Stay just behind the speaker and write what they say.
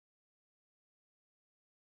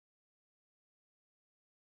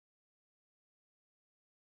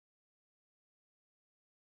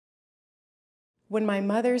When my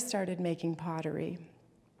mother started making pottery,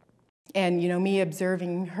 and me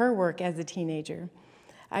observing her work as a teenager,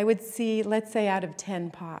 I would see, let's say out of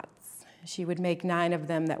 10 pots, she would make 9 of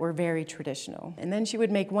them that were very traditional. And then she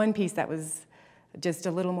would make one piece that was just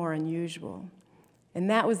a little more unusual. And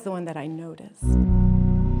that was the one that I noticed.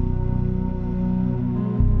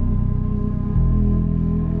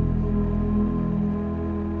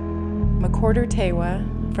 I'm a quarter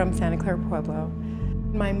Tewa from Santa Clara, Pueblo.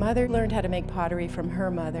 My mother learned how to make pottery from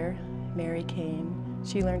her mother, Mary Kane.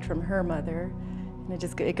 She learned from her mother, and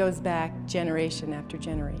it goes back generation after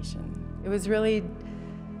generation. It was really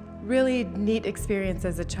neat experience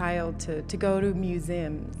as a child to go to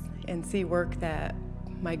museums and see work that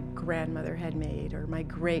my grandmother had made or my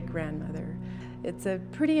great-grandmother. It's a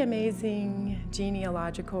pretty amazing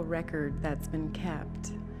genealogical record that's been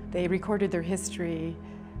kept. They recorded their history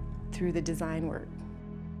through the design work.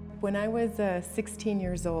 When I was 16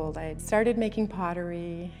 years old, I started making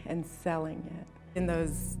pottery and selling it. In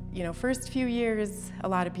those first few years, a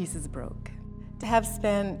lot of pieces broke. To have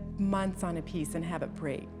spent months on a piece and have it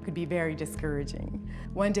break could be very discouraging.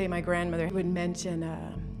 One day my grandmother would mention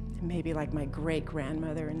maybe like my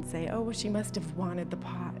great-grandmother and say, oh, well, she must have wanted the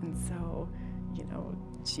pot, and so,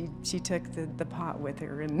 she took the pot with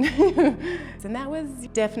her. And, and that was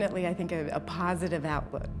definitely, I think, a positive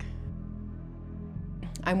outlook.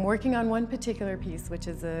 I'm working on one particular piece, which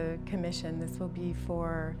is a commission. This will be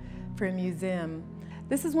for a museum.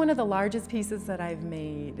 This is one of the largest pieces that I've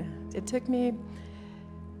made. It took me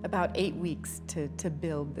about 8 weeks to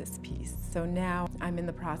build this piece. So now I'm in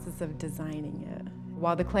the process of designing it.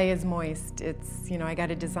 While the clay is moist, I got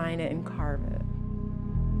to design it and carve it.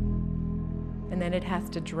 And then it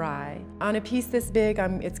has to dry. On a piece this big,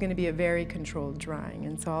 it's going to be a very controlled drying,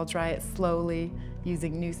 and so I'll dry it slowly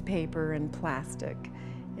using newspaper and plastic.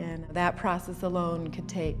 And that process alone could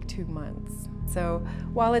take 2 months. So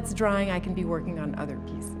while it's drying, I can be working on other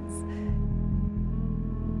pieces.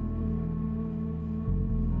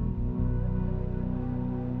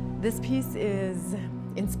 This piece is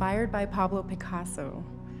inspired by Pablo Picasso,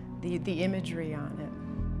 the imagery on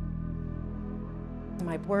it.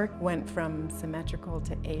 My work went from symmetrical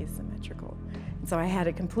to asymmetrical. So I had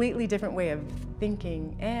a completely different way of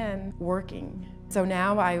thinking and working. So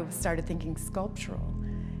now I started thinking sculptural.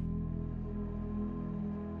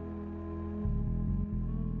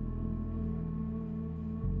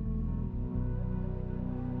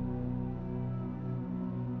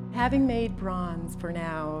 Having made bronze for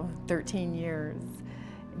now 13 years,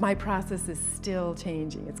 my process is still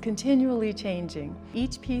changing. It's continually changing.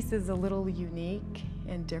 Each piece is a little unique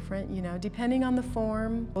and different, depending on the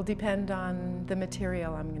form, will depend on the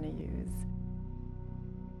material I'm going to use.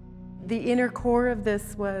 The inner core of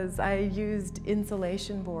this was I used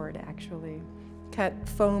insulation board, actually. Cut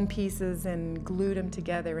foam pieces and glued them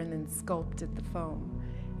together and then sculpted the foam,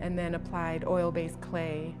 and then applied oil-based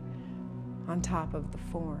clay on top of the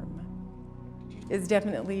form. It's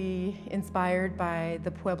definitely inspired by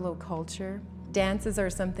the Pueblo culture. Dances are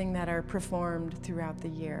something that are performed throughout the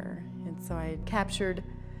year, and so I captured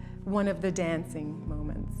one of the dancing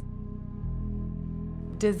moments.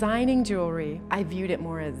 Designing jewelry, I viewed it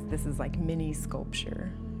more as this is like mini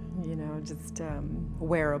sculpture, just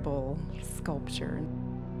wearable sculpture.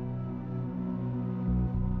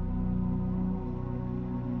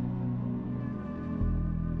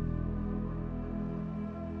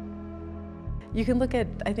 You can look at,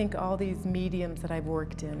 I think, all these mediums that I've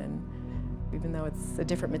worked in, and even though it's a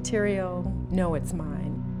different material, know it's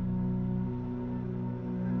mine.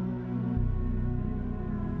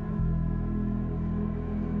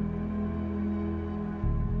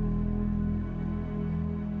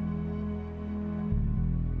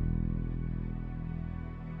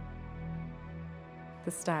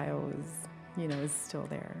 The style is still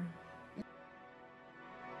there.